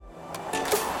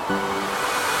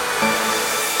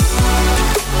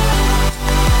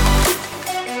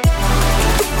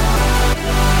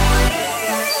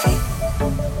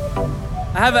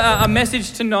have a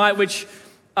message tonight which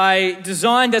I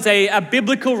designed as a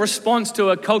biblical response to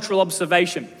a cultural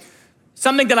observation.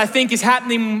 Something that I think is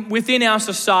happening within our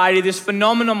society, this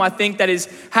phenomenon I think that is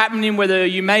happening, whether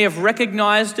you may have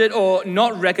recognized it or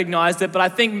not recognized it, but I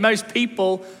think most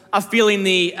people are feeling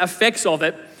the effects of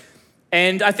it.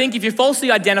 And I think if you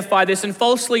falsely identify this and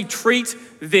falsely treat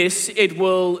this, it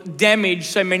will damage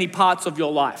so many parts of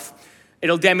your life.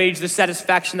 It'll damage the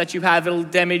satisfaction that you have. It'll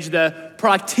damage the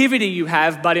productivity you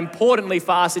have. But importantly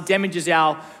for us, it damages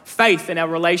our faith and our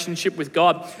relationship with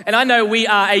God. And I know we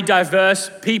are a diverse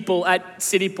people at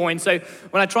City Point. So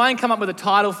when I try and come up with a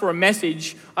title for a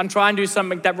message, I'm trying to do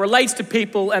something that relates to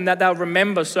people and that they'll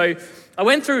remember. So I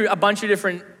went through a bunch of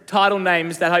different title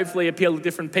names that hopefully appeal to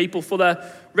different people. For the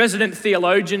resident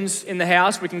theologians in the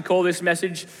house, we can call this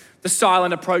message The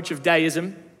Silent Approach of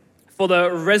Deism. For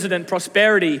the resident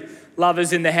prosperity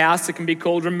lovers in the house, it can be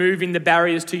called Removing the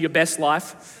Barriers to Your Best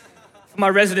Life. For my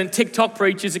resident TikTok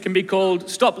preachers, it can be called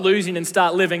Stop Losing and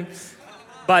Start Living.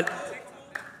 But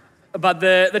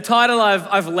the title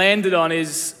I've landed on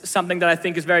is something that I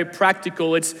think is very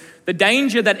practical. It's the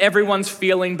danger that everyone's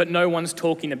feeling but no one's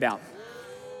talking about.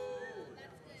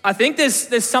 I think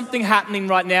there's something happening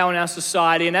right now in our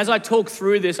society, and as I talk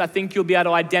through this, I think you'll be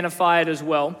able to identify it as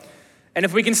well. And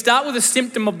if we can start with a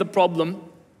symptom of the problem,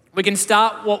 we can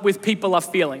start what with people are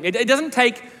feeling. It doesn't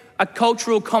take a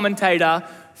cultural commentator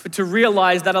to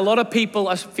realize that a lot of people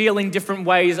are feeling different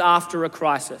ways after a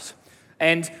crisis.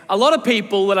 And a lot of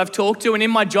people that I've talked to, and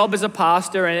in my job as a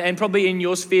pastor, and probably in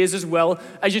your spheres as well,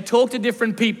 as you talk to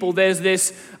different people, there's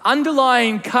this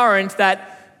underlying current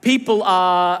that people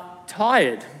are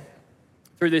tired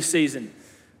through this season.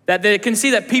 That they can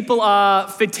see that people are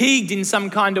fatigued in some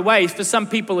kind of ways. For some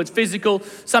people it's physical,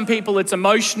 some people it's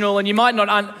emotional, and you might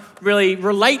not really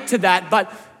relate to that,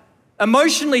 but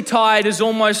emotionally tired is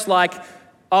almost like,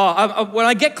 when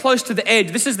I get close to the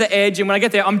edge, this is the edge, and when I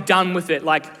get there, I'm done with it.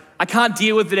 Like, I can't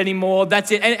deal with it anymore,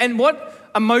 that's it. And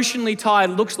what emotionally tired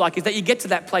looks like is that you get to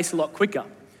that place a lot quicker.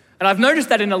 And I've noticed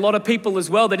that in a lot of people as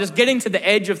well. They're just getting to the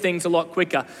edge of things a lot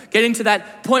quicker. Getting to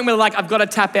that point where like, I've got to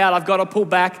tap out, I've got to pull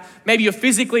back. Maybe you're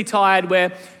physically tired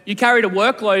where you carried a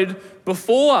workload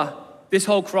before this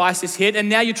whole crisis hit, and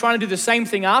now you're trying to do the same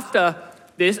thing after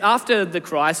the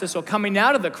crisis or coming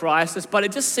out of the crisis, but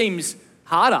it just seems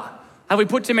harder. Have we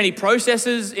put too many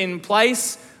processes in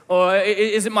place? Or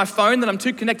is it my phone that I'm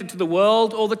too connected to the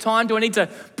world all the time? Do I need to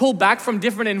pull back from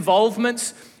different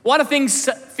involvements? Why do things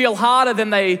feel harder than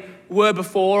they were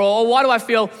before? Or why do I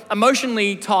feel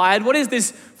emotionally tired? What is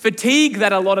this fatigue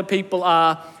that a lot of people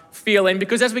are feeling?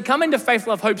 Because as we come into Faith,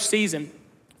 Love, Hope season,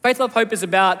 Faith, Love, Hope is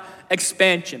about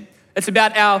expansion. It's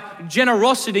about our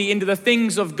generosity into the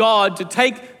things of God to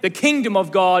take the kingdom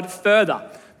of God further.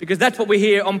 Because that's what we're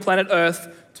here on planet Earth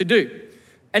to do.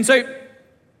 And so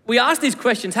we ask these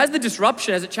questions. Has the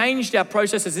disruption, has it changed our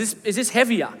processes? Is this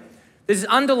heavier? There's this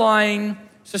underlying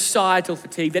societal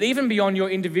fatigue that even beyond your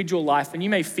individual life, and you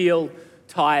may feel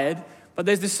tired, but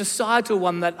there's this societal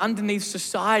one that underneath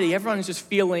society, everyone's just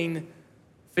feeling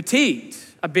fatigued,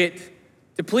 a bit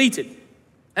depleted.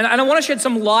 And I want to shed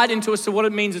some light into as to what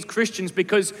it means as Christians,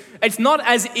 because it's not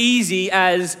as easy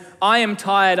as I am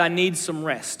tired, I need some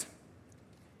rest.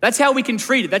 That's how we can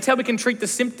treat it. That's how we can treat the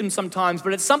symptoms sometimes,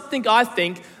 but it's something I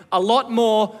think a lot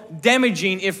more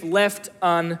damaging if left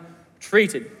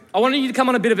untreated. I wanted you to come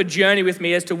on a bit of a journey with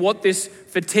me as to what this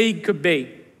fatigue could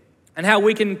be and how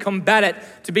we can combat it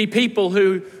to be people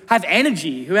who have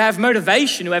energy, who have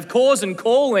motivation, who have cause and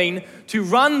calling to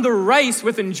run the race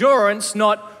with endurance,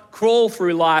 not crawl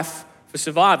through life for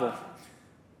survival.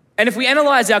 And if we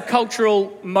analyze our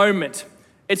cultural moment,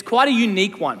 it's quite a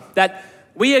unique one that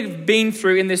we have been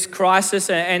through in this crisis,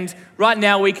 and right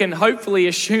now we can hopefully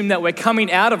assume that we're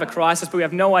coming out of a crisis, but we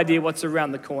have no idea what's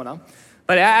around the corner.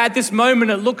 But at this moment,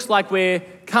 it looks like we're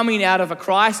coming out of a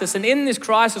crisis. And in this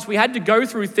crisis, we had to go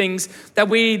through things that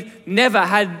we'd never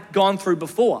had gone through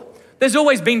before. There's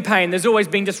always been pain. There's always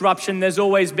been disruption. There's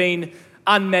always been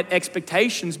unmet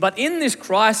expectations. But in this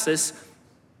crisis,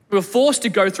 we were forced to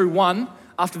go through one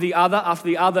after the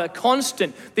other,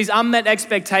 constant. These unmet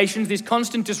expectations, these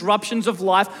constant disruptions of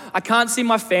life. I can't see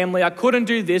my family. I couldn't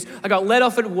do this. I got let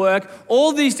off at work.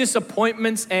 All these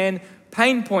disappointments and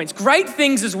pain points. Great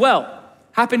things as well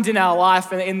happened in our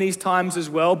life and in these times as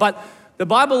well. But the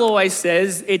Bible always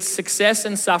says it's success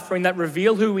and suffering that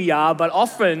reveal who we are, but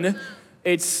often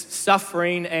it's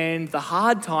suffering and the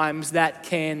hard times that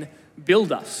can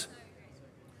build us.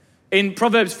 In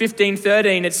Proverbs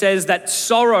 15:13, it says that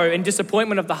sorrow and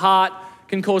disappointment of the heart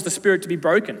can cause the spirit to be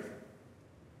broken.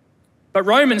 But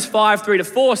Romans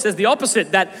 5:3-4 says the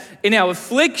opposite, that in our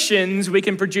afflictions we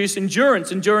can produce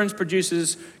endurance. Endurance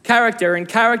produces character, and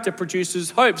character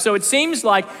produces hope. So it seems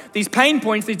like these pain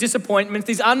points, these disappointments,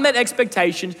 these unmet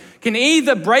expectations can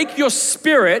either break your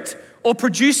spirit or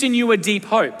produce in you a deep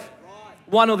hope.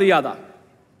 One or the other.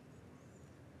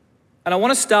 And I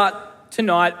want to start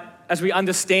tonight as we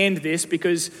understand this,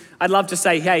 because I'd love to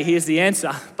say, hey, here's the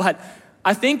answer. But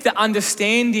I think the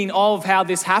understanding of how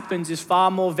this happens is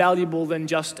far more valuable than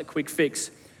just a quick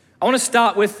fix. I want to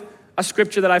start with a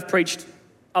scripture that I've preached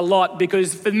a lot,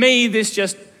 because for me, this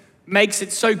just makes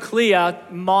it so clear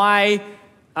my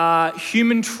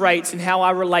human traits and how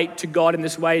I relate to God in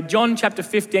this way. John chapter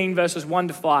 15, verses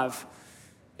 1-5.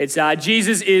 It's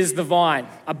Jesus is the vine,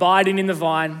 abiding in the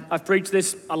vine. I've preached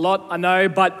this a lot, I know,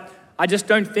 but I just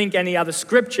don't think any other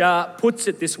scripture puts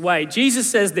it this way. Jesus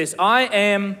says this, I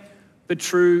am the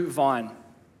true vine,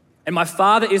 and my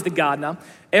Father is the gardener.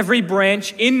 Every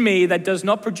branch in me that does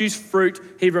not produce fruit,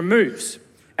 he removes.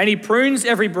 And he prunes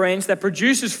every branch that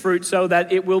produces fruit so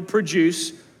that it will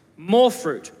produce more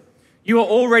fruit. You are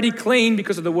already clean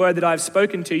because of the word that I have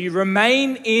spoken to you.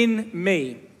 Remain in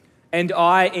me, and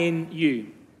I in you.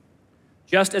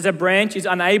 Just as a branch is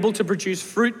unable to produce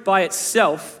fruit by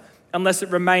itself unless it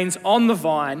remains on the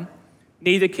vine,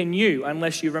 neither can you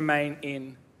unless you remain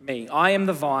in me. I am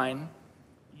the vine,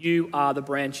 you are the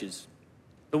branches.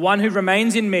 The one who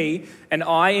remains in me and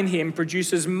I in him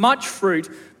produces much fruit,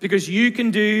 because you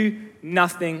can do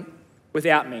nothing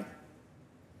without me.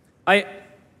 I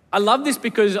love this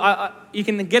because you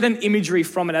can get an imagery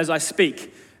from it as I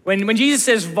speak. When Jesus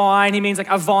says vine, he means like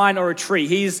a vine or a tree.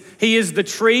 He is the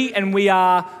tree, and we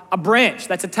are a branch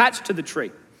that's attached to the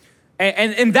tree.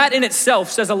 And that in itself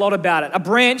says a lot about it. A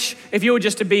branch, if you were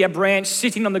just to be a branch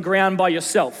sitting on the ground by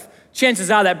yourself,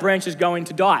 chances are that branch is going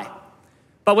to die.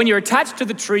 But when you're attached to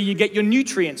the tree, you get your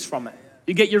nutrients from it.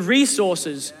 You get your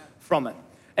resources from it.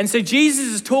 And so Jesus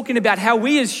is talking about how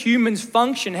we as humans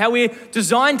function, how we're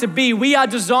designed to be. We are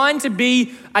designed to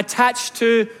be attached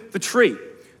to the tree.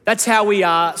 That's how we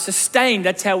are sustained.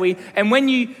 And when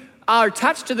you are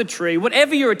attached to the tree,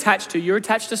 whatever you're attached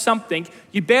to something,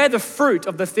 you bear the fruit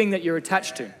of the thing that you're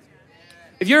attached to.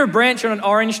 If you're a branch on an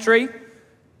orange tree,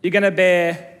 you're going to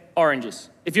bear oranges.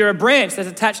 If you're a branch that's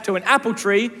attached to an apple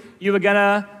tree, you are going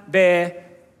to bear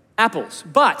apples.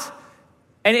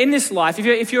 And in this life,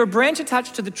 if you're a branch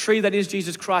attached to the tree that is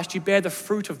Jesus Christ, you bear the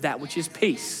fruit of that, which is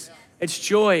peace. It's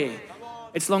joy.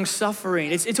 It's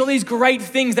long-suffering. It's all these great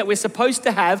things that we're supposed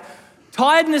to have.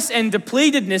 Tiredness and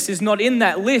depletedness is not in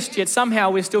that list, yet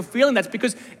somehow we're still feeling that. It's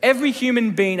because every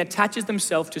human being attaches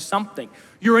themselves to something.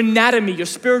 Your anatomy, your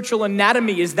spiritual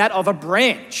anatomy is that of a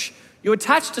branch. You're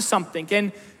attached to something.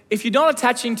 And if you're not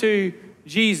attaching to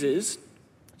Jesus,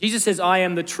 Jesus says, I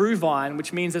am the true vine,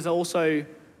 which means there's also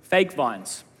fake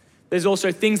vines. There's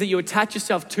also things that you attach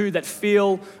yourself to that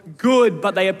feel good,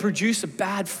 but they produce a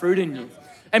bad fruit in you.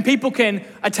 And people can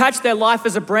attach their life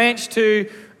as a branch to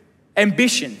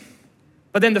ambition,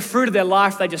 but then the fruit of their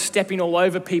life, they're just stepping all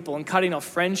over people and cutting off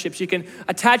friendships. You can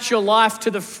attach your life to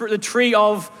the tree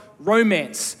of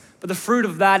romance, but the fruit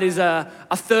of that is a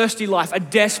thirsty life, a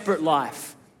desperate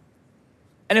life.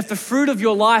 And if the fruit of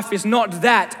your life is not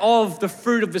that of the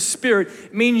fruit of the Spirit,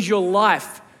 it means your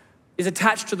life is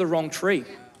attached to the wrong tree.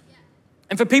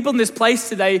 And for people in this place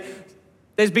today,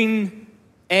 there's been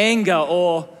anger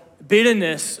or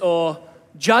bitterness or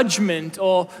judgment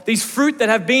or these fruit that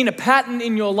have been a pattern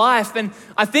in your life. And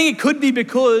I think it could be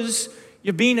because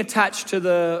you've been attached to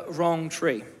the wrong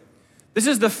tree. This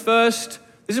is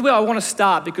where I want to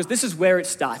start, because this is where it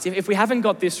starts. If we haven't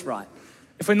got this right,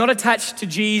 if we're not attached to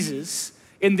Jesus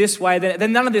in this way,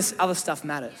 then none of this other stuff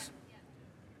matters.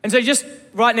 And so just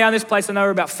right now in this place, I know we're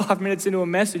about 5 minutes into a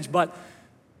message, but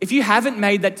if you haven't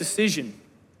made that decision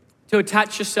to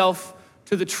attach yourself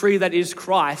to the tree that is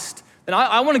Christ, then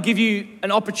I want to give you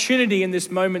an opportunity in this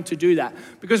moment to do that.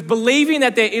 Because believing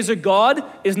that there is a God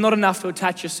is not enough to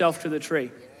attach yourself to the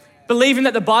tree. Believing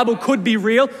that the Bible could be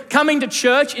real, coming to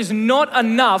church is not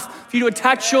enough for you to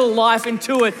attach your life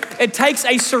into it. It takes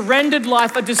a surrendered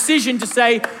life, a decision to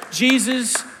say,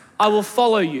 Jesus, I will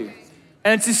follow you.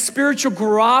 And it's a spiritual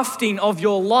grafting of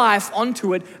your life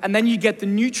onto it, and then you get the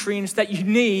nutrients that you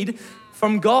need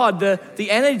from God,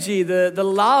 the energy, the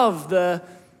love, the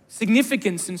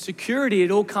significance and security.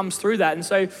 It all comes through that. And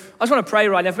so I just want to pray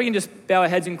right now, if we can just bow our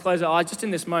heads and close our eyes just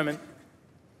in this moment,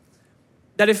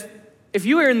 that if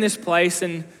you are in this place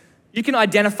and you can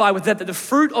identify with that the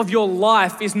fruit of your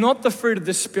life is not the fruit of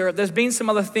the Spirit. There's been some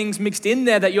other things mixed in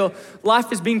there, that your life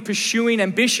has been pursuing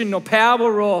ambition or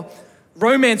power or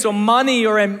romance or money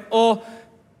or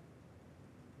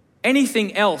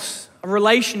anything else a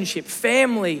relationship,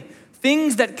 family,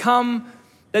 things that come,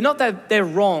 they're not that they're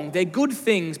wrong, they're good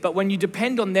things, but when you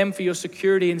depend on them for your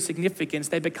security and significance,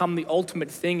 they become the ultimate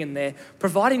thing, and they're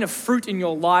providing a fruit in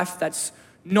your life that's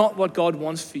not what God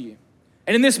wants for you.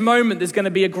 And in this moment, there's going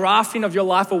to be a grafting of your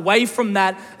life away from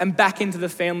that and back into the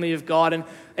family of God. And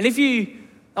if you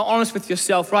are honest with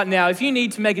yourself right now, if you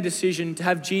need to make a decision to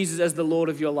have Jesus as the Lord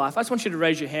of your life, I just want you to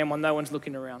raise your hand while no one's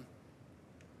looking around.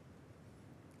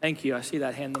 Thank you. I see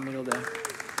that hand in the middle there.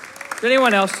 Is there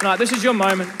anyone else tonight? This is your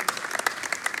moment.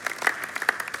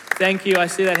 Thank you. I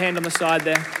see that hand on the side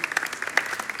there.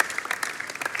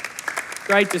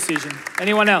 Great decision.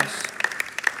 Anyone else?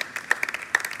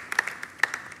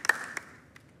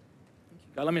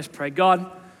 God, let me just pray. God,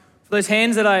 for those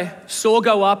hands that I saw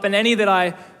go up and any that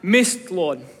I missed,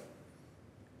 Lord,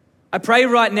 I pray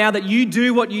right now that you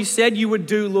do what you said you would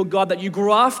do, Lord God, that you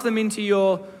graft them into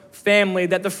your family,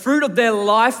 that the fruit of their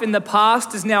life in the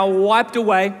past is now wiped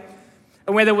away.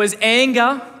 And where there was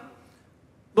anger,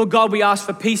 Lord God, we ask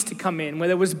for peace to come in. Where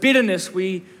there was bitterness,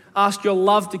 we ask your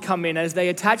love to come in. As they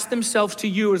attach themselves to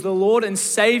you as the Lord and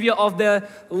Savior of their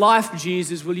life,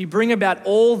 Jesus, will you bring about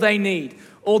all they need,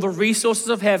 all the resources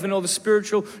of heaven, all the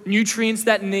spiritual nutrients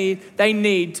that they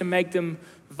need to make them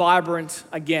vibrant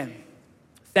again.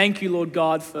 Thank you, Lord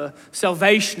God, for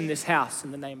salvation in this house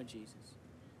in the name of Jesus.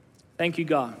 Thank you,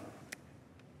 God.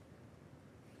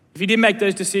 If you did make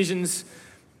those decisions,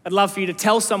 I'd love for you to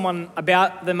tell someone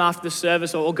about them after the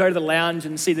service, or go to the lounge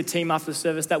and see the team after the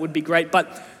service. That would be great. But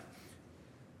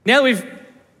now that we've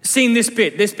seen this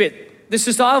bit, this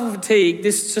societal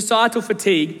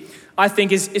fatigue, I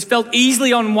think is felt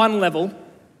easily on one level,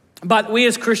 but we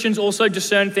as Christians also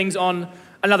discern things on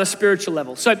another spiritual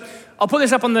level. So I'll put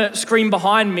this up on the screen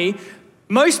behind me.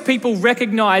 Most people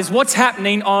recognize what's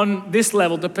happening on this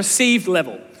level, the perceived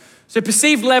level. So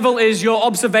perceived level is your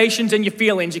observations and your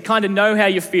feelings. You kind of know how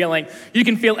you're feeling. You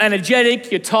can feel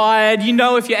energetic, you're tired. You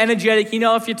know if you're energetic, you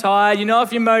know if you're tired, you know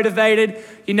if you're motivated,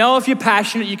 you know if you're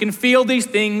passionate. You can feel these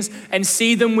things and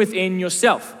see them within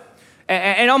yourself.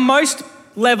 And on most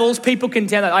levels, people can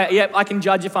tell that, I can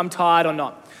judge if I'm tired or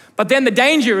not. But then the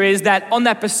danger is that on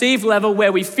that perceived level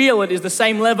where we feel it is the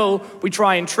same level we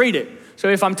try and treat it. So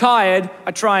if I'm tired,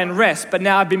 I try and rest. But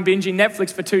now I've been binging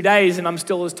Netflix for 2 days and I'm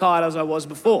still as tired as I was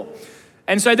before.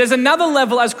 And so there's another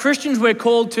level as Christians we're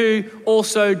called to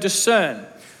also discern.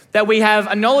 That we have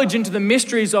a knowledge into the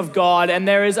mysteries of God, and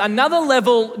there is another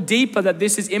level deeper that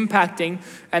this is impacting.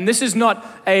 And this is not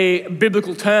a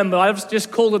biblical term, but I've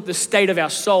just called it the state of our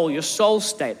soul, your soul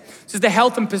state. This is the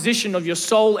health and position of your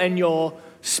soul and your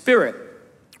spirit,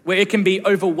 where it can be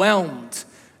overwhelmed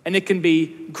and it can be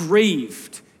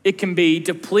grieved. It can be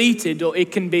depleted or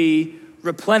it can be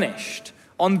replenished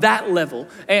on that level.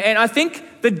 And I think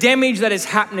the damage that is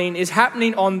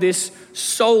happening on this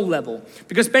soul level,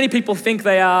 because many people think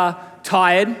they are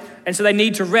tired and so they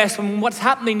need to rest. And what's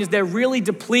happening is they're really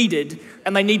depleted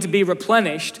and they need to be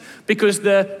replenished because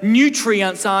the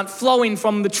nutrients aren't flowing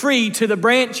from the tree to the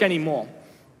branch anymore.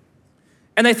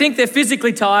 And they think they're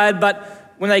physically tired,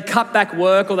 but when they cut back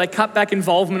work or they cut back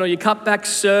involvement or you cut back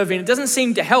serving, it doesn't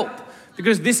seem to help.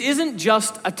 Because this isn't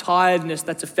just a tiredness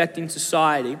that's affecting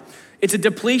society. It's a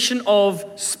depletion of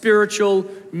spiritual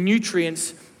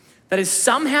nutrients that has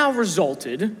somehow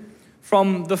resulted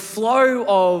from the flow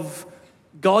of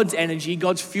God's energy,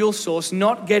 God's fuel source,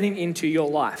 not getting into your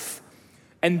life.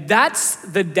 And that's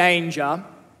the danger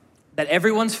that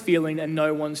everyone's feeling and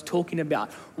no one's talking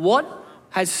about. What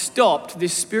has stopped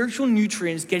this spiritual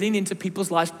nutrients getting into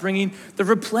people's lives, bringing the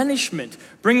replenishment,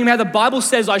 bringing how the Bible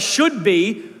says I should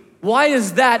be? Why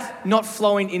is that not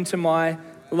flowing into my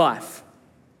life?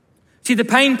 See, the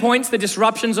pain points, the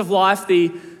disruptions of life,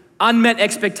 the unmet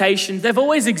expectations, they've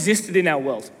always existed in our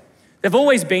world. They've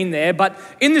always been there, but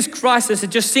in this crisis,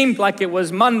 it just seemed like it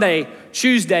was Monday,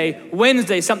 Tuesday,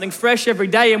 Wednesday, something fresh every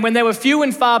day. And when they were few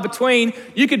and far between,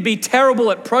 you could be terrible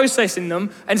at processing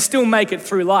them and still make it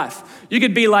through life. You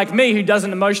could be like me, who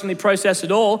doesn't emotionally process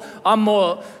at all. I'm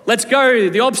more, let's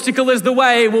go. The obstacle is the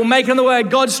way. We'll make it on the way.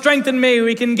 God strengthen me.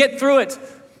 We can get through it.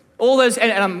 All those,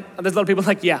 and there's a lot of people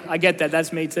like, yeah, I get that.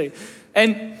 That's me too.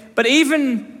 But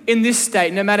even in this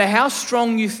state, no matter how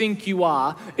strong you think you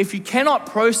are, if you cannot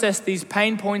process these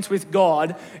pain points with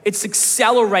God, it's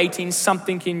accelerating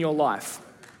something in your life.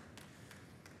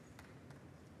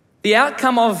 The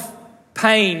outcome of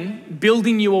pain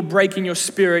building you or breaking your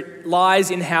spirit lies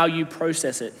in how you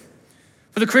process it.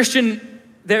 For the Christian,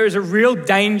 there is a real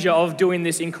danger of doing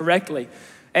this incorrectly.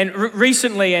 And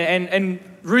recently, and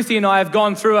Ruthie and I have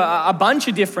gone through a bunch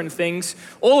of different things,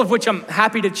 all of which I'm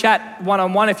happy to chat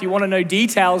one-on-one if you want to know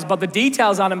details, but the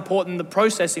details aren't important, the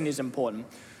processing is important.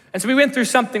 And so we went through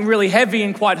something really heavy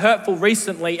and quite hurtful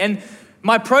recently, and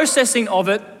my processing of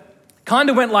it kind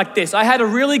of went like this. I had a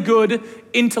really good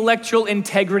intellectual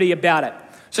integrity about it.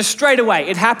 So straight away,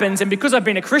 it happens, and because I've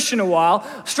been a Christian a while,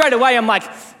 straight away I'm like,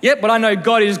 yep, but I know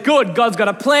God is good. God's got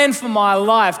a plan for my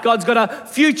life. God's got a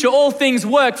future. All things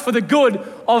work for the good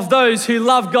of those who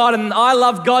love God, and I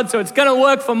love God, so it's going to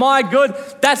work for my good.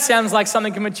 That sounds like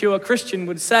something a mature Christian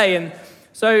would say. And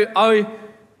so I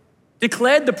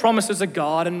declared the promises of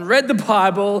God and read the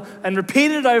Bible and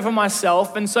repeated it over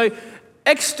myself. And so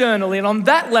externally and on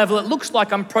that level, it looks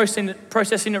like I'm processing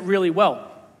it really well.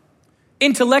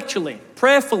 Intellectually,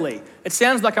 prayerfully, it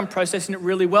sounds like I'm processing it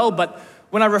really well, but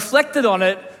when I reflected on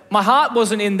it, my heart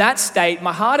wasn't in that state.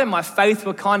 My heart and my faith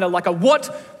were kind of like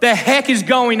what the heck is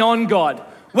going on, God?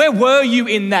 Where were you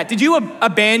in that? Did you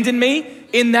abandon me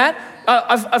in that?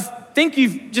 I think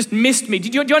you've just missed me. Do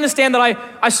you understand that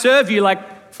I serve you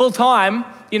like full time?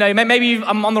 You know, maybe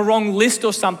I'm on the wrong list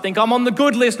or something. I'm on the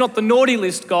good list, not the naughty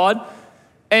list, God.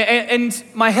 And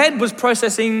my head was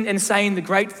processing and saying the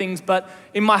great things, but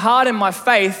in my heart and my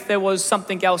faith, there was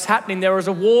something else happening. There was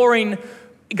a warring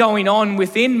going on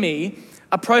within me,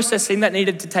 a processing that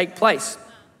needed to take place.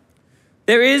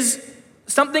 There is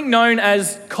something known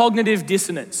as cognitive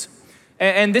dissonance.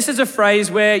 And this is a phrase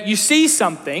where you see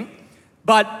something,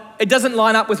 but it doesn't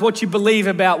line up with what you believe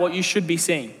about what you should be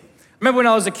seeing. I remember when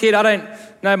I was a kid, I don't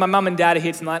know, my mum and dad are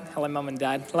here tonight. Hello, mum and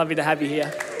dad. Lovely to have you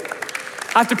here.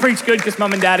 I have to preach good because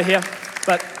mum and dad are here.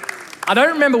 But I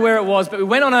don't remember where it was, but we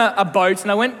went on a boat,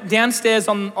 and I went downstairs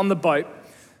on the boat,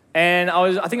 and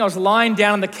I think I was lying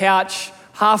down on the couch,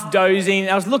 half dozing,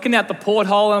 and I was looking out the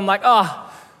porthole, and I'm like,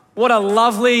 what a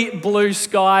lovely blue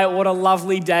sky, what a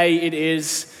lovely day it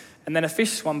is. And then a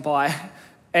fish swam by.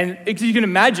 And you can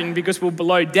imagine, because we're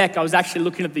below deck, I was actually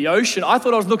looking at the ocean. I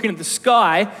thought I was looking at the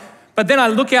sky, but then I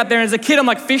look out there, and as a kid, I'm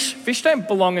like, fish don't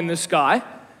belong in the sky.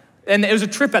 And it was a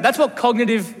trip out. That's what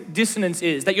cognitive dissonance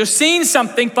is, that you're seeing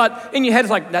something, but in your head it's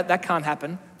like, that can't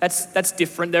happen. That's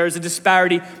different. There is a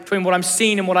disparity between what I'm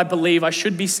seeing and what I believe I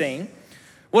should be seeing.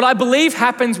 What I believe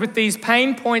happens with these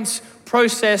pain points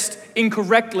processed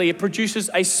incorrectly, it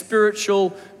produces a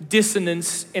spiritual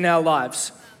dissonance in our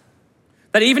lives.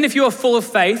 That even if you are full of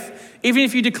faith, even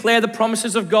if you declare the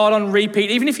promises of God on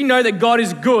repeat, even if you know that God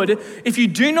is good, if you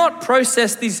do not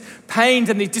process these pains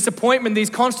and these disappointment, these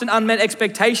constant unmet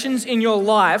expectations in your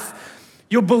life,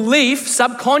 your belief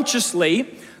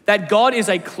subconsciously that God is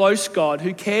a close God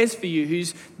who cares for you,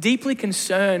 who's deeply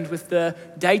concerned with the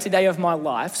day-to-day of my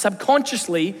life,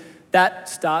 subconsciously that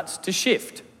starts to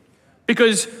shift.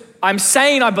 Because I'm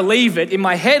saying I believe it. In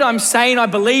my head, I'm saying I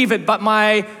believe it, but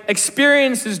my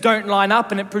experiences don't line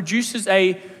up, and it produces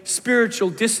a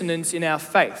spiritual dissonance in our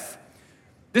faith.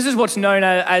 This is what's known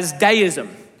as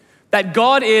deism. That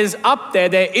God is up there.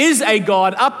 There is a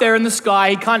God up there in the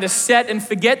sky. He kind of set and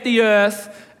forget the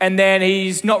earth, and then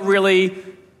he's not really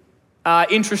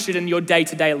interested in your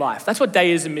day-to-day life. That's what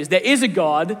deism is. There is a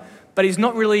God, but he's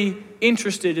not really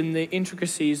interested in the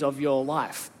intricacies of your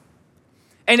life.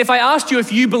 And if I asked you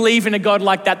if you believe in a God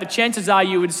like that, the chances are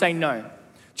you would say no.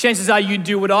 Chances are you'd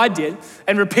do what I did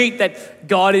and repeat that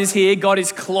God is here, God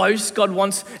is close, God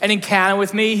wants an encounter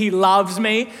with me, he loves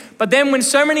me. But then when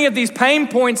so many of these pain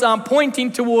points aren't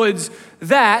pointing towards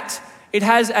that, it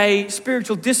has a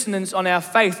spiritual dissonance on our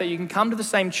faith that you can come to the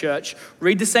same church,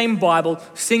 read the same Bible,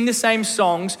 sing the same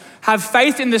songs, have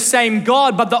faith in the same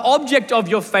God, but the object of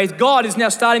your faith, God, is now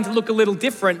starting to look a little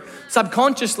different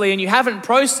subconsciously, and you haven't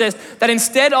processed that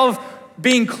instead of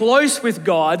being close with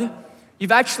God,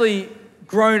 you've actually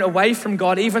grown away from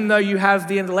God, even though you have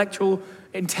the intellectual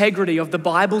integrity of the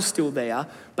Bible still there,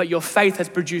 but your faith has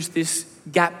produced this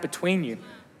gap between you.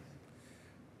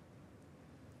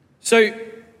 So,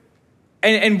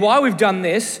 and why we've done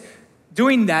this,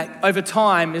 doing that over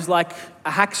time is like a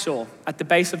hacksaw at the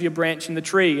base of your branch in the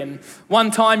tree. And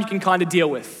one time you can kind of deal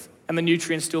with, and the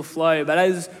nutrients still flow. But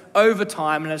as over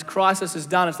time and as crisis is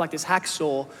done, it's like this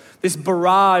hacksaw, this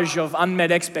barrage of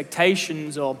unmet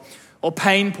expectations or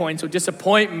pain points or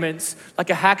disappointments,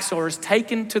 like a hacksaw is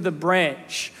taken to the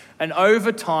branch, and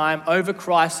over time, over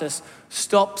crisis,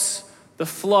 stops the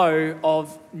flow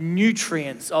of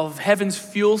nutrients, of heaven's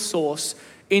fuel source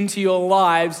into your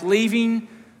lives, leaving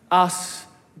us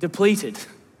depleted.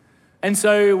 And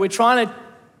so we're trying to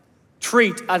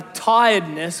treat a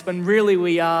tiredness when really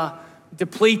we are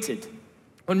depleted.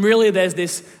 When really there's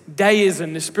this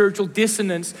deism, this spiritual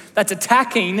dissonance that's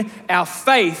attacking our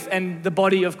faith and the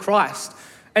body of Christ.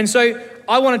 And so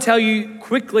I want to tell you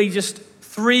quickly just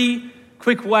 3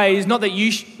 quick ways, not that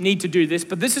you need to do this,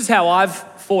 but this is how I've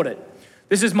fought it.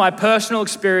 This is my personal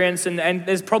experience, and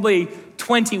there's probably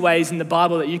 20 ways in the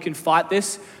Bible that you can fight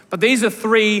this, but these are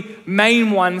 3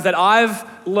 main ones that I've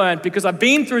learned because I've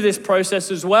been through this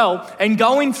process as well and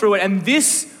going through it, and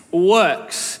this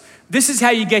works. This is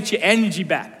how you get your energy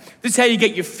back. This is how you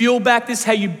get your fuel back. This is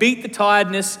how you beat the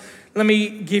tiredness. Let me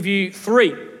give you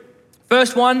 3.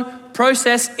 First one,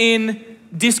 process in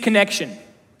disconnection.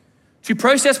 To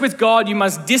process with God, you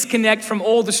must disconnect from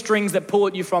all the strings that pull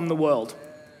at you from the world.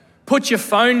 Put your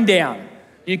phone down.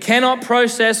 You cannot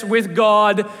process with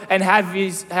God and have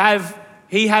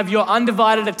He have your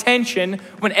undivided attention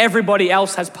when everybody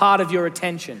else has part of your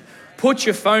attention. Put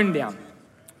your phone down.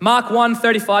 Mark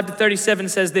 1:35-37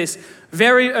 says this: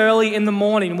 very early in the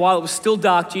morning, while it was still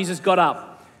dark, Jesus got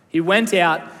up. He went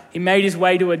out, he made his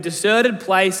way to a deserted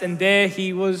place, and there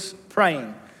he was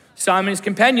praying. Simon and his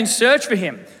companions searched for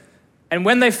him. And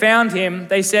when they found him,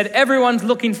 they said, everyone's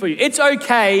looking for you. It's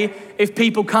okay if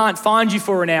people can't find you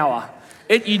for an hour.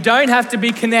 You don't have to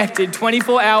be connected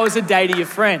 24 hours a day to your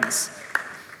friends.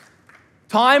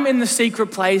 Time in the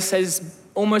secret place has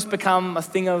almost become a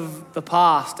thing of the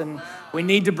past, and we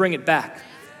need to bring it back.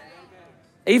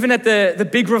 Even at the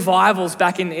big revivals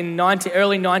back in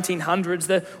early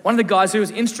 1900s, one of the guys who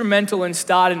was instrumental in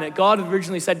starting it, God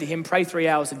originally said to him, pray 3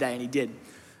 hours a day, and he did.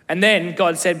 And then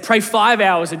God said, pray 5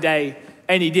 hours a day,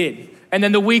 and he did. And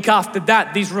then the week after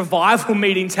that, these revival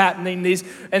meetings happening,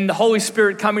 and the Holy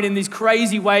Spirit coming in these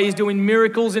crazy ways, doing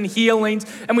miracles and healings.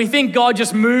 And we think God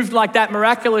just moved like that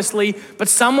miraculously, but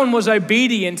someone was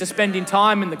obedient to spending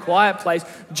time in the quiet place,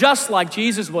 just like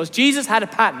Jesus was. Jesus had a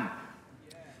pattern.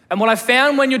 And what I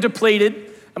found when you're depleted,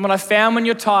 and what I found when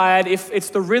you're tired, if it's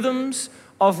the rhythms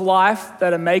of life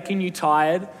that are making you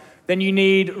tired, then you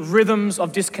need rhythms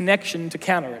of disconnection to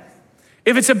counter it.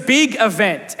 If it's a big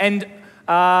event and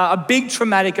a big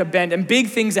traumatic event and big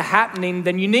things are happening,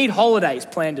 then you need holidays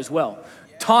planned as well.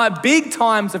 Big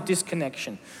times of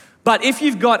disconnection. But if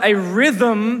you've got a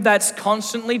rhythm that's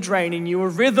constantly draining you, a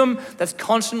rhythm that's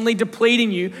constantly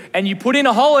depleting you, and you put in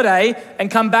a holiday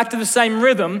and come back to the same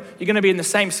rhythm, you're going to be in the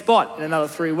same spot in another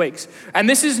 3 weeks. And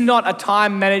this is not a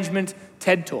time management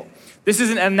TED Talk. This is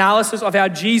an analysis of how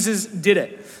Jesus did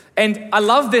it. And I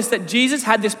love this, that Jesus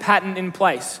had this pattern in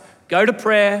place. Go to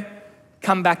prayer,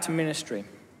 come back to ministry.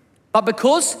 But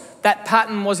because that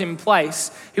pattern was in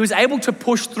place, he was able to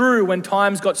push through when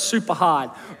times got super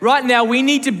hard. Right now, we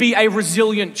need to be a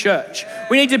resilient church.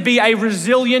 We need to be a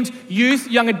resilient youth,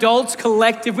 young adults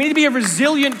collective. We need to be a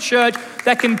resilient church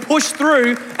that can push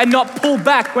through and not pull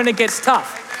back when it gets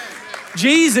tough.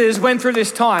 Jesus went through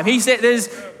this time. He said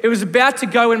it was about to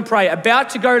go and pray,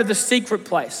 about to go to the secret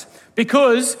place,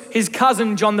 because his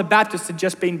cousin John the Baptist had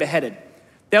just been beheaded.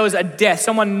 There was a death.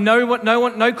 Someone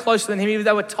no closer than him. Even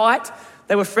they were tight.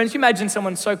 They were friends. You imagine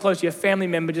someone so close to your family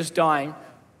member just dying.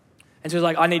 And so he was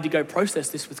like, I need to go process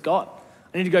this with God.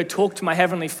 I need to go talk to my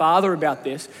Heavenly Father about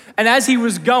this. And as he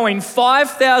was going,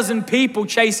 5,000 people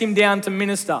chase him down to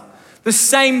minister the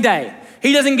same day.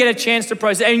 He doesn't get a chance to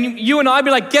process. And you and I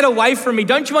be like, get away from me.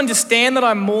 Don't you understand that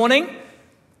I'm mourning?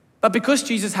 But because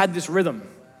Jesus had this rhythm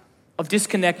of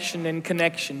disconnection and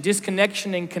connection,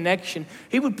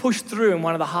 he would push through in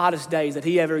one of the hardest days that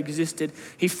he ever existed.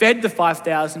 He fed the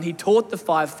 5,000, he taught the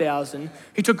 5,000,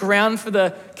 he took ground for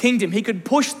the kingdom. He could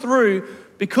push through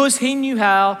because he knew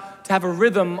how to have a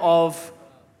rhythm of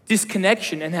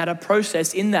disconnection and how to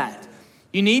process in that.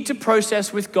 You need to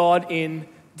process with God in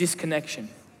disconnection.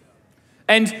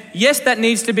 And yes, that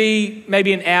needs to be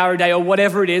maybe an hour a day or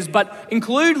whatever it is, but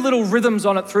include little rhythms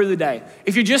on it through the day.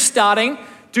 If you're just starting,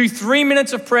 do 3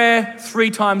 minutes of prayer 3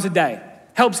 times a day.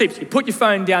 Helps heaps. You put your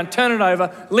phone down, turn it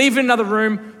over, leave it in another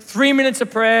room, 3 minutes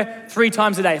of prayer 3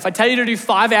 times a day. If I tell you to do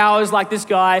 5 hours like this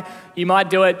guy, you might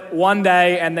do it one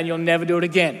day and then you'll never do it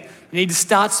again. You need to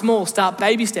start small, start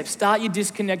baby steps, start your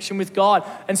disconnection with God.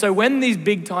 And so when these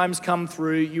big times come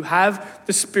through, you have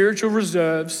the spiritual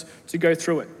reserves to go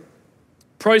through it.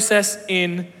 Process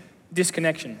in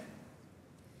disconnection.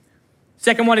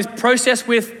 Second one is process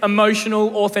with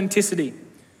emotional authenticity.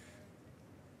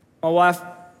 My wife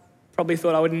probably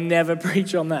thought I would never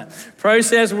preach on that.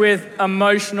 Process with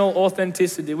emotional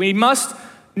authenticity. We must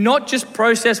not just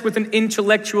process with an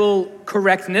intellectual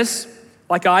correctness,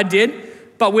 like I did,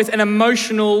 but with an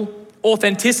emotional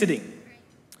authenticity.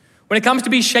 When it comes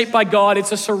to be shaped by God,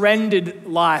 it's a surrendered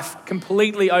life,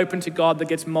 completely open to God, that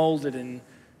gets molded and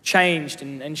changed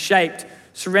and shaped,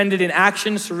 surrendered in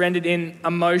action, surrendered in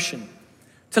emotion.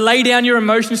 To lay down your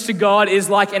emotions to God is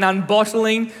like an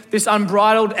unbottling, this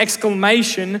unbridled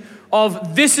exclamation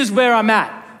of, this is where I'm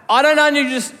at. I don't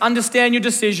understand your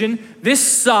decision. This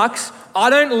sucks. I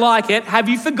don't like it. Have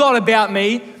you forgot about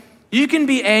me? You can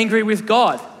be angry with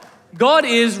God. God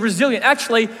is resilient.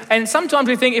 Actually, and sometimes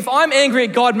we think if I'm angry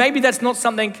at God, maybe that's not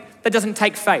something that doesn't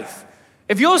take faith.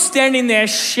 If you're standing there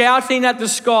shouting at the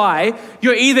sky,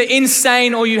 you're either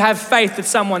insane or you have faith that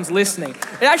someone's listening.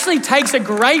 It actually takes a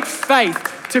great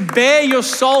faith to bear your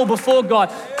soul before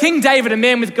God. King David, a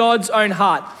man with God's own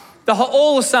heart.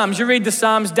 All the Psalms, you read the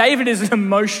Psalms, David is an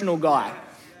emotional guy.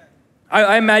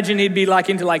 I imagine he'd be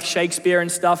into Shakespeare and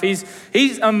stuff.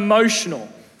 He's emotional.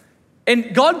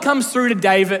 And God comes through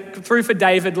for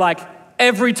David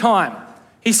every time.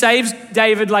 He saves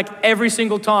David every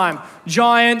single time.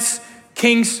 Giants,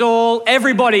 King Saul,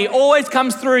 everybody always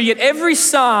comes through. Yet every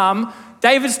psalm,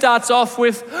 David starts off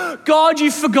with, God,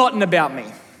 you've forgotten about me.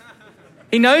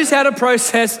 He knows how to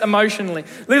process emotionally.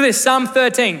 Look at this, Psalm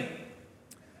 13.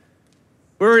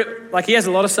 He has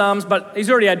a lot of psalms, but he's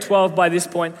already had 12 by this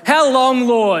point. How long,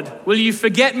 Lord, will you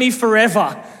forget me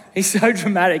forever? He's so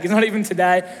dramatic. It's not even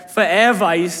today.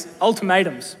 Forever. He's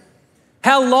ultimatums.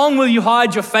 How long will you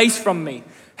hide your face from me?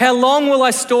 How long will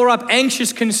I store up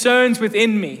anxious concerns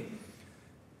within me?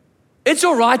 It's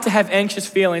all right to have anxious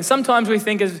feelings. Sometimes we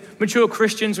think as mature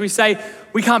Christians, we say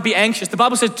we can't be anxious. The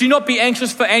Bible says, do not be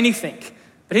anxious for anything.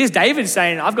 But here's David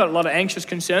saying, I've got a lot of anxious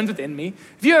concerns within me.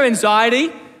 If you have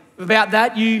anxiety about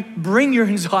that, you bring your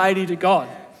anxiety to God.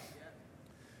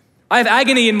 I have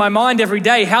agony in my mind every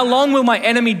day. How long will my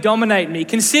enemy dominate me?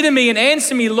 Consider me and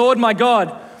answer me, Lord my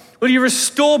God. Will you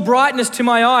restore brightness to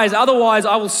my eyes? Otherwise,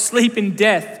 I will sleep in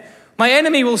death. My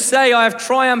enemy will say, I have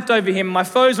triumphed over him. My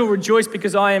foes will rejoice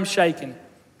because I am shaken.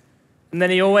 And then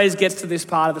he always gets to this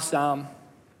part of the psalm.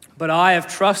 But I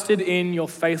have trusted in your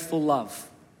faithful love.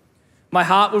 My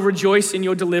heart will rejoice in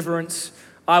your deliverance.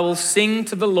 I will sing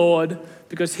to the Lord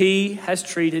because he has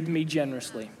treated me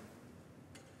generously.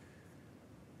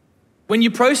 When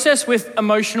you process with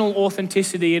emotional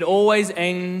authenticity, it always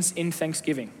ends in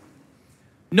thanksgiving.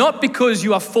 Not because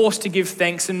you are forced to give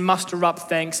thanks and muster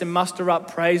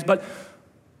up praise, but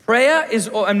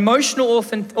emotional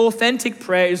authentic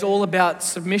prayer is all about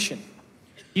submission.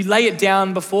 You lay it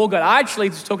down before God. I actually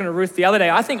was talking to Ruth the other day.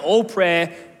 I think all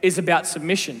prayer is about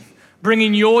submission,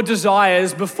 bringing your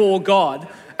desires before God.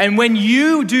 And when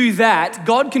you do that,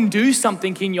 God can do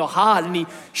something in your heart and he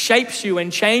shapes you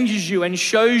and changes you and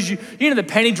shows you. You know the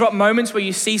penny drop moments where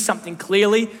you see something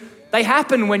clearly? They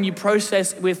happen when you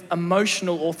process with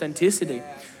emotional authenticity.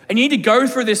 And you need to go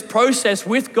through this process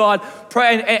with God.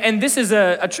 And this is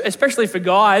especially for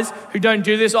guys who don't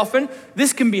do this often,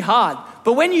 this can be hard.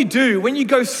 But when you do, when you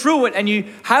go through it and you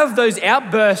have those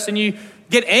outbursts and you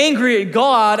get angry at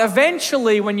God,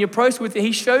 eventually when you process with it,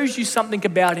 he shows you something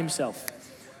about himself.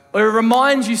 Or it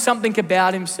reminds you something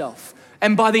about himself.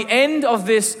 And by the end of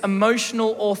this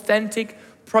emotional, authentic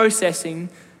processing,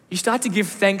 you start to give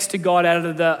thanks to God out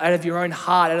of your own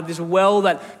heart, out of this well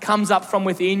that comes up from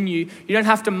within you. You don't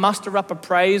have to muster up a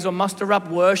praise or muster up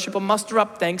worship or muster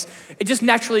up thanks. It just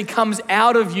naturally comes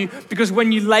out of you because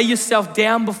when you lay yourself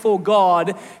down before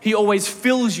God, he always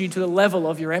fills you to the level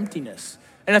of your emptiness.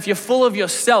 And if you're full of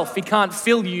yourself, he can't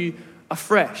fill you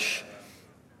afresh.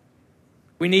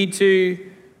 We need to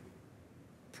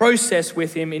process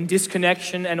with him in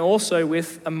disconnection and also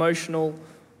with emotional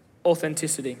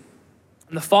authenticity.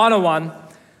 And the final one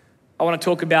I want to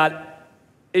talk about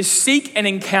is seek an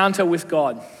encounter with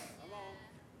God.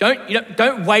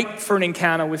 Don't wait for an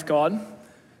encounter with God.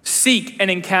 Seek an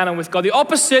encounter with God. The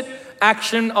opposite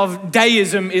action of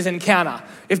deism is encounter.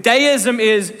 If deism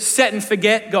is set and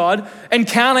forget God,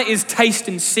 encounter is taste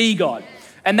and see God.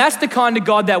 And that's the kind of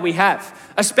God that we have.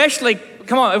 Especially,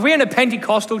 come on, if we're in a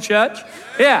Pentecostal church,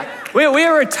 we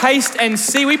are a taste and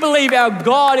see. We believe our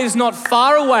God is not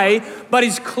far away, but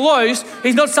he's close.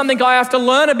 He's not something I have to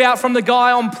learn about from the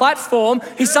guy on platform.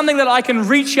 He's something that I can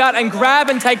reach out and grab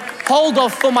and take hold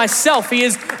of for myself. He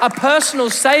is a personal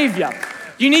savior.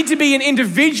 You need to be an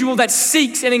individual that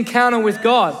seeks an encounter with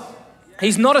God.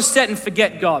 He's not a set and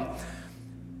forget God.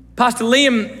 Pastor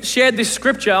Liam shared this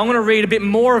scripture. I'm going to read a bit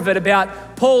more of it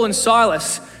about Paul and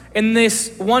Silas. In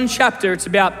this one chapter, it's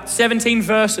about 17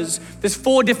 verses. There's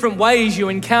 4 different ways you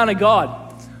encounter God.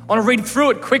 I want to read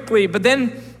through it quickly, but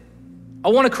then I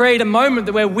want to create a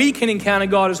moment where we can encounter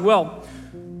God as well.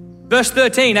 Verse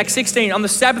 13, Acts 16, on the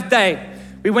Sabbath day,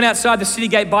 we went outside the city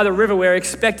gate by the river where we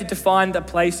expected to find a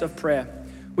place of prayer.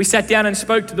 We sat down and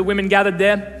spoke to the women gathered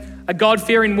there. A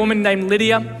God-fearing woman named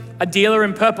Lydia, a dealer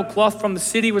in purple cloth from the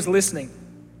city, was listening.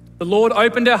 The Lord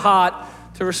opened her heart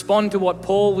to respond to what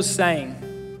Paul was saying.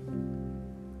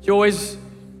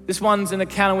 This one's an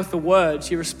encounter with the word.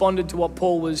 She responded to what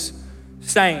Paul was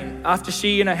saying. After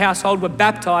she and her household were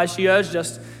baptized, she urged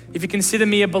us, if you consider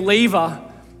me a believer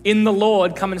in the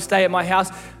Lord, come and stay at my house.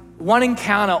 One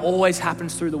encounter always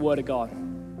happens through the word of God.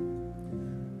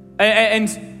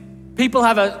 And people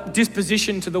have a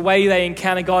disposition to the way they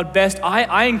encounter God best.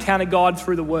 I encounter God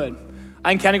through the Word.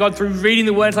 I encounter God through reading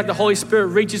the Word. It's like the Holy Spirit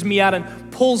reaches me out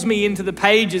and pulls me into the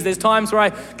pages. There's times where I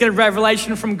get a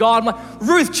revelation from God. I'm like,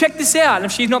 Ruth, check this out. And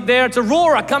if she's not there, it's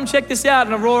Aurora, come check this out.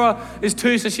 And Aurora is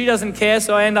 2, so she doesn't care.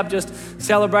 So I end up just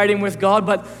celebrating with God.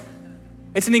 But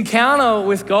it's an encounter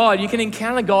with God. You can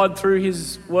encounter God through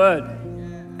His Word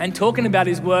and talking about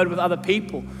His Word with other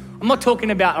people. I'm not talking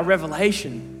about a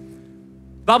revelation.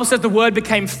 The Bible says the Word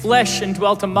became flesh and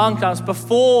dwelt among us.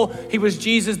 Before He was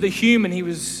Jesus the human, He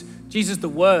was Jesus the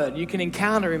Word. You can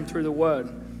encounter Him through the Word.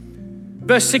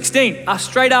 Verse 16,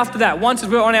 straight after that, once as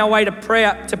we were on our way to pray,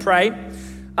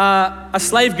 a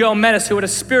slave girl met us who had a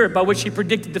spirit by which she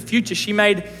predicted the future. She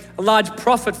made a large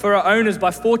profit for her owners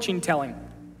by fortune telling.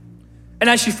 And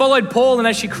as she followed Paul and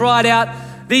as she cried out,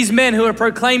 these men who are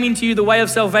proclaiming to you the way of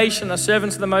salvation are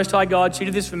servants of the Most High God. She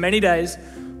did this for many days.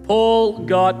 Paul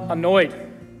got annoyed.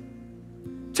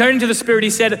 Turning to the spirit, he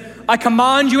said, I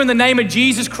command you in the name of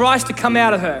Jesus Christ to come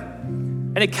out of her.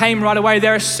 And it came right away.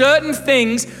 There are certain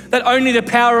things that only the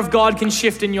power of God can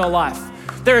shift in your life.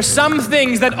 There are some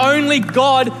things that only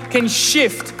God can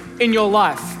shift in your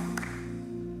life.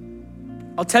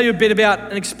 I'll tell you a bit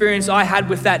about an experience I had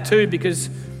with that too, because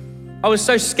I was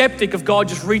so skeptic of God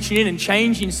just reaching in and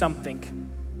changing something.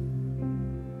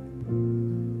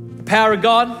 The power of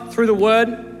God through the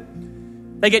Word.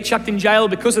 They get chucked in jail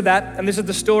because of that. And this is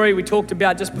the story we talked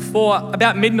about just before.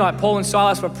 About midnight, Paul and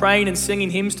Silas were praying and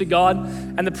singing hymns to God,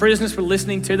 and the prisoners were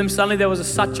listening to them. Suddenly there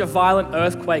was such a violent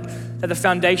earthquake that the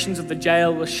foundations of the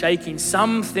jail were shaking.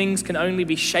 Some things can only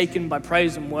be shaken by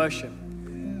praise and worship.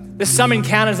 There's some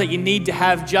encounters that you need to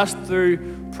have just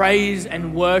through praise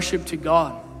and worship to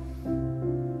God.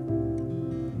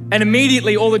 And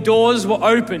immediately all the doors were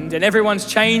opened and everyone's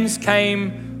chains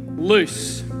came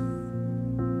loose.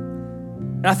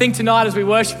 And I think tonight as we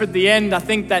worship at the end, I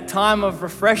think that time of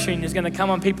refreshing is going to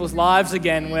come on people's lives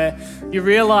again, where you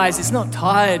realize it's not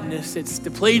tiredness, it's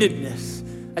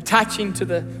depletedness, attaching to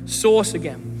the source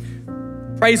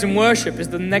again. Praise and worship is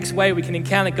the next way we can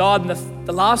encounter God. And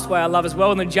the last way I love as well,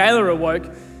 when the jailer awoke,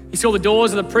 he saw the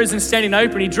doors of the prison standing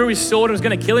open. He drew his sword and was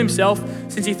going to kill himself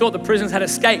since he thought the prisoners had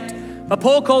escaped. But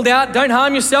Paul called out, don't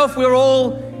harm yourself, we're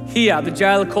all here. The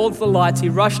jailer called for the lights, he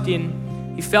rushed in.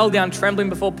 He fell down trembling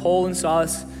before Paul and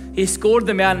Silas. He escorted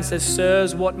them out and says,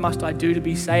 sirs, what must I do to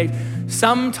be saved?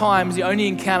 Sometimes the only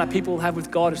encounter people have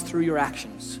with God is through your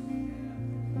actions.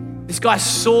 This guy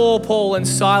saw Paul and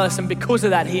Silas, and because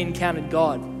of that, he encountered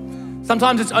God.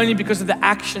 Sometimes it's only because of the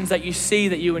actions that you see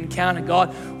that you encounter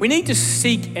God. We need to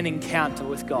seek an encounter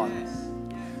with God.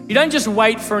 You don't just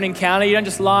wait for an encounter. You don't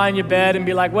just lie in your bed and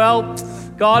be like, well,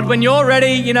 God, when you're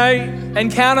ready,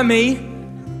 encounter me.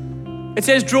 It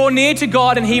says, draw near to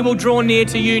God and He will draw near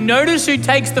to you. Notice who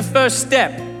takes the first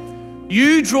step.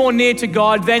 You draw near to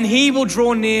God, then He will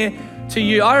draw near to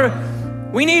you.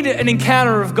 We need an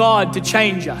encounter of God to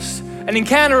change us. An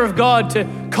encounter of God to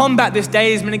combat this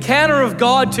deism. An encounter of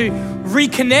God to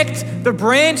reconnect the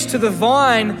branch to the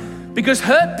vine, because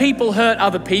hurt people hurt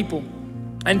other people.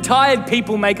 And tired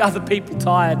people make other people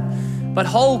tired. But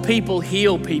whole people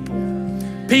heal people.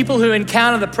 People who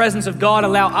encounter the presence of God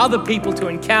allow other people to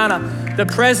encounter the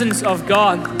presence of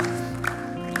God.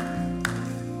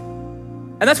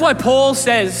 And that's why Paul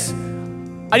says,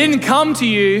 I didn't come to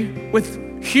you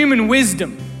with human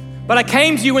wisdom, but I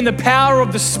came to you in the power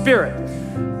of the Spirit,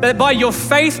 that by your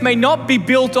faith may not be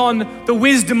built on the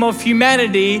wisdom of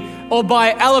humanity or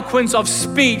by eloquence of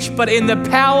speech, but in the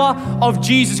power of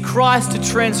Jesus Christ to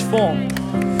transform.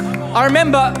 I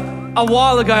remember a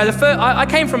while ago, I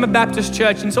came from a Baptist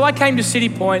church, and so I came to City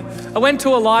Point. I went to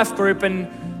a life group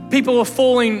and people were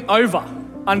falling over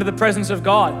under the presence of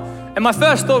God. And my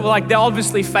first thought was they're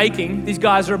obviously faking. These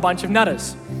guys are a bunch of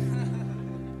nutters.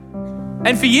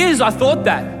 And for years I thought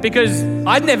that, because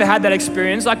I'd never had that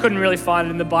experience. I couldn't really find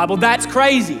it in the Bible. That's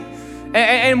crazy.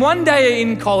 And one day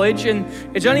in college, and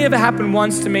it's only ever happened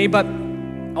once to me, but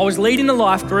I was leading a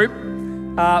life group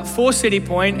for City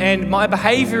Point, and my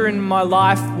behavior in my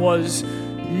life was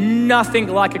nothing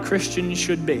like a Christian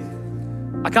should be.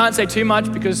 I can't say too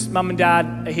much because mum and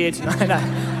dad are here tonight.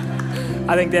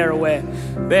 I think they're aware.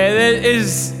 There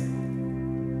is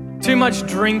too much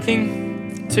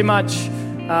drinking, too much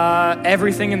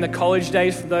everything in the college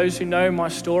days for those who know my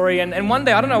story. And one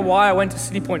day, I don't know why I went to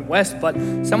City Point West, but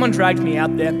someone dragged me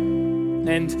out there.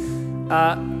 And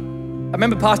I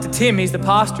remember Pastor Tim, he's the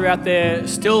pastor out there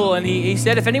still, and he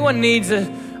said, if anyone needs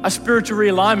a spiritual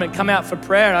realignment, come out for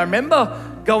prayer. And I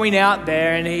remember going out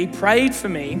there and he prayed for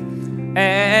me.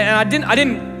 And I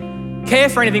didn't care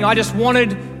for anything. I just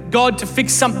wanted God to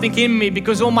fix something in me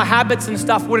because all my habits and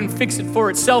stuff wouldn't fix it for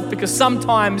itself, because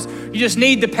sometimes you just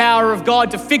need the power of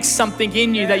God to fix something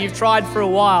in you that you've tried for a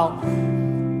while.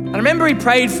 And I remember he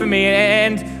prayed for me,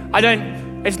 and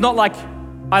it's not like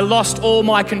I lost all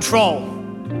my control.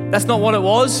 That's not what it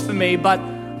was for me, but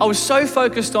I was so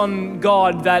focused on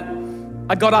God that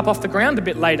I got up off the ground a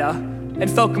bit later and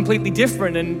felt completely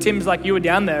different. And Tim's like, you were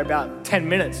down there about 10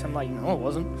 minutes. I'm like, no, I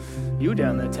wasn't. You were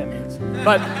down there 10 minutes.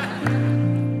 But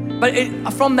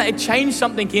from that, it changed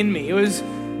something in me. It was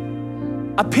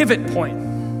a pivot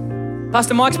point.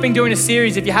 Pastor Mike's been doing a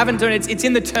series. If you haven't done it, it's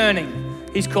in the turning,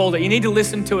 he's called it. You need to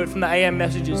listen to it from the AM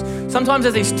messages. Sometimes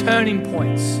there's these turning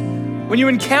points. When you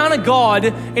encounter God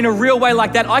in a real way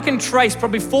like that, I can trace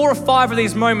probably 4 or 5 of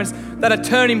these moments that are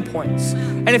turning points.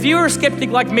 And if you're a skeptic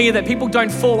like me, that people don't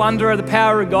fall under the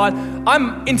power of God,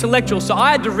 I'm intellectual, so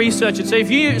I had to research it. So if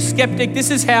you're a skeptic,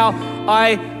 this is how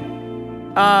I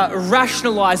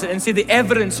rationalize it and see the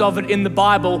evidence of it in the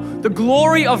Bible. The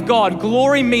glory of God,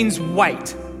 glory means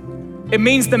weight. It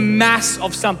means the mass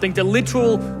of something, the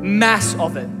literal mass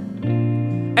of it.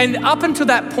 And up until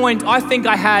that point, I think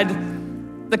I had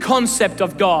the concept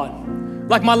of God.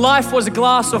 Like my life was a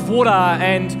glass of water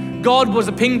and God was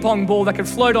a ping pong ball that could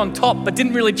float on top but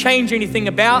didn't really change anything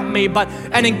about me. But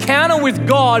an encounter with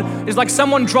God is like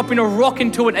someone dropping a rock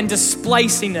into it and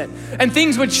displacing it. And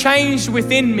things were changed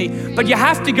within me. But you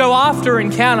have to go after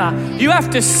encounter. You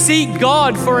have to seek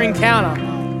God for encounter.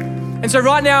 And so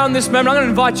right now in this moment, I'm going to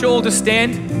invite you all to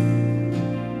stand.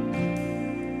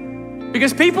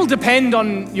 Because people depend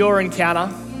on your encounter.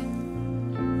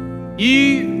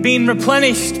 You being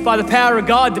replenished by the power of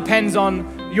God depends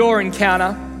on your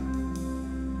encounter.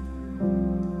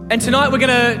 And tonight we're going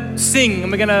to sing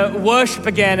and we're going to worship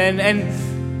again,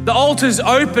 and the altar's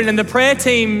open and the prayer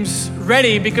team's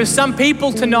ready, because some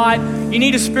people tonight, you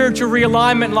need a spiritual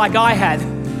realignment like I had.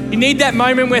 You need that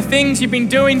moment where you've been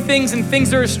doing things and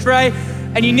things are astray,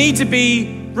 and you need to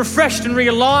be refreshed and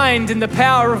realigned in the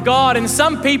power of God. And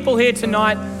some people here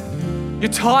tonight, you're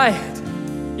tired.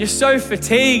 You're so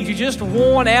fatigued, you're just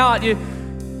worn out.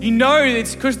 You know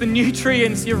it's because the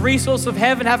nutrients, your resource of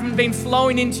heaven haven't been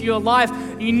flowing into your life.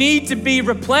 You need to be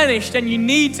replenished and you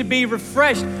need to be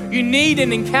refreshed. You need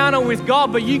an encounter with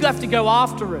God, but you have to go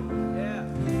after it. Yeah.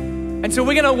 And so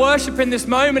we're going to worship in this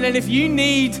moment. And if you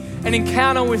need an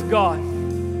encounter with God,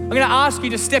 I'm going to ask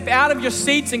you to step out of your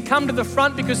seats and come to the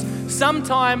front, because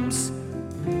sometimes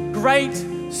great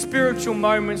spiritual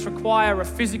moments require a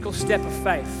physical step of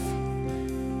faith.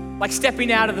 Like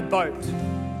stepping out of the boat.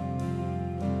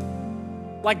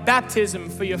 Like baptism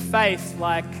for your faith,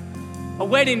 like a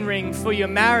wedding ring for your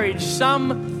marriage.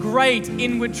 Some great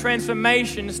inward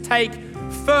transformations take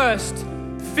first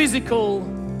physical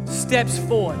steps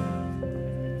forward.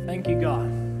 Thank you, God.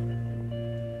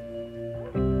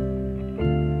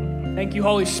 Thank you,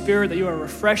 Holy Spirit, that you are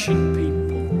refreshing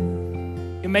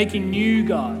people. You're making new,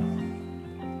 God.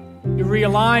 You're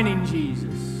realigning, Jesus.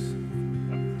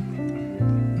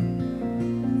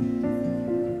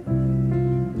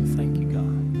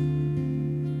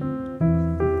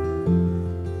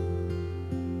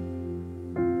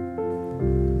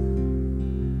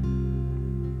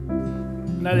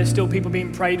 I know there's still people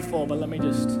being prayed for, but let me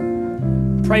just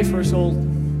pray for us all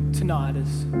tonight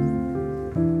as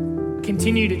we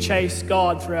continue to chase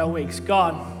God through our weeks.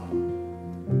 God,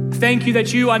 thank you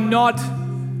that you are not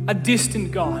a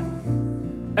distant God,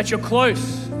 that you're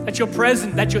close, that you're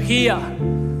present, that you're here,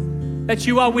 that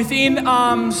you are within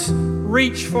arm's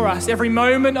reach for us every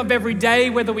moment of every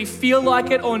day, whether we feel like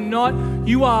it or not.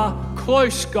 You are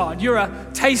close, God. You're a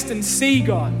taste and see,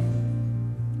 God.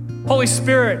 Holy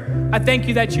Spirit, I thank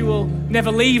you that you will never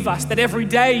leave us, that every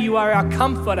day you are our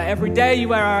comforter, every day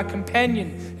you are our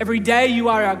companion, every day you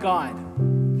are our guide.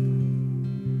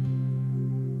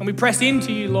 And we press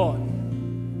into you, Lord,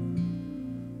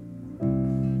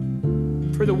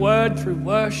 through the word, through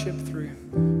worship, through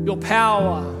your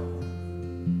power.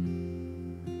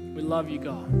 We love you,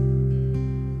 God.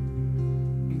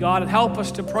 And God, help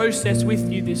us to process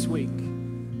with you this week.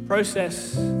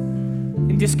 Process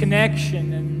in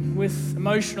disconnection and with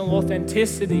emotional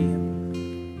authenticity.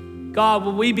 God,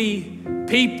 will we be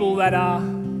people that are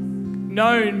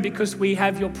known because we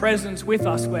have your presence with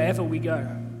us wherever we go?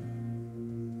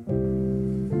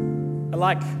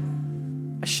 Like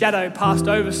a shadow passed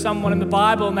over someone in the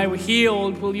Bible and they were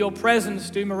healed, will your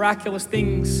presence do miraculous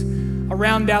things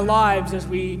around our lives as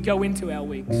we go into our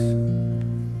weeks?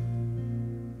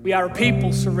 We are a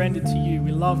people surrendered to you.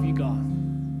 We love you, God.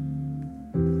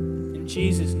 In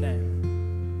Jesus' name.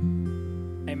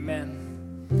 Amen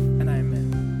and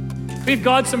amen. Give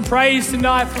God some praise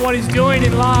tonight for what he's doing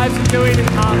in lives and doing in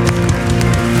hearts.